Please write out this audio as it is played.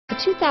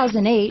The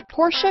 2008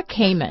 Porsche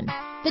Cayman.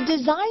 The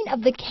design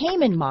of the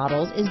Cayman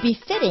models is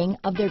befitting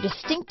of their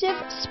distinctive,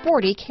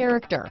 sporty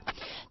character.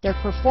 Their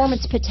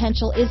performance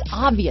potential is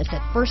obvious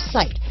at first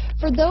sight,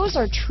 for those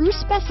are true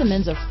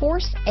specimens of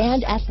force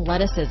and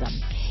athleticism.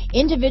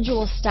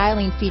 Individual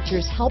styling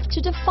features help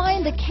to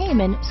define the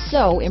Cayman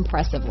so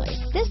impressively.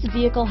 This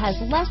vehicle has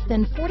less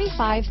than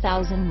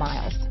 45,000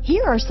 miles.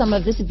 Here are some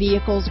of this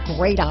vehicle's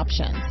great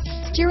options: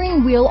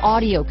 steering wheel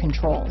audio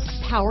controls,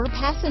 power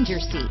passenger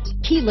seat,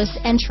 keyless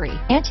entry,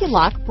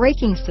 anti-lock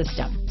braking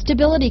system,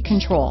 stability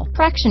control,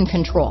 traction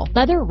control,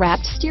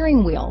 leather-wrapped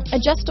steering wheel,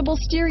 adjustable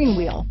steering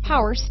wheel,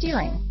 power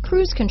steering,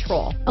 cruise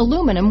control,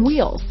 aluminum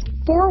wheels,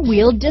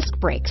 four-wheel disc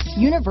brakes,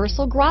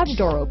 universal garage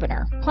door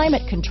opener,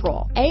 climate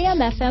control,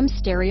 AM/FM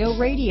stereo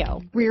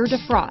radio, rear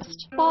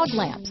defrost, fog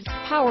lamps,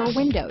 power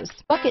windows,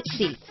 bucket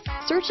seats.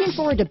 Searching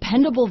for a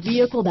dependable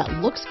vehicle that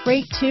looks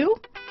great too?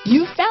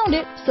 You found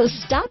it, so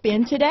stop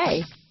in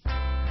today.